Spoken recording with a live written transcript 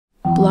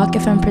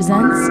block.fm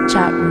presents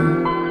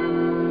CHATROOM.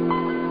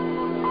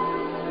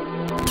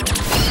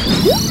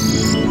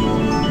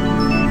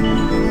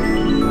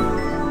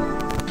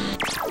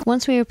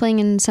 Once we were playing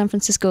in San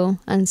Francisco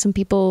and some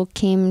people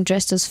came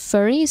dressed as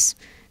furries.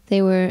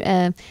 They were,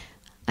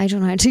 I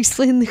don't know how to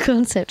explain the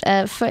concept.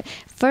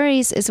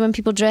 Furries is when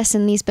people dress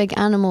in these big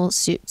animal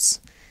suits.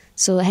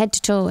 So head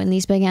to toe in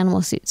these big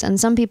animal suits. And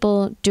some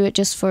people do it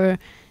just for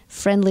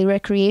friendly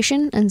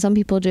recreation and some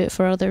people do it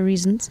for other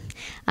reasons.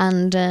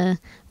 And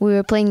we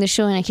were playing the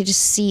show and I could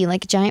just see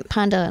like a giant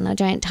panda and a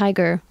giant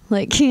tiger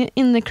like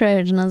in the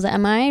crowd. And I was like,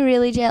 am I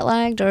really jet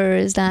lagged or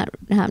is that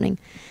happening?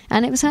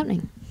 And it was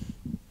happening.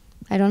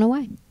 I don't know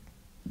why.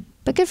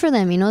 But good for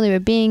them, you know, they were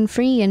being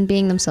free and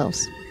being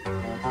themselves.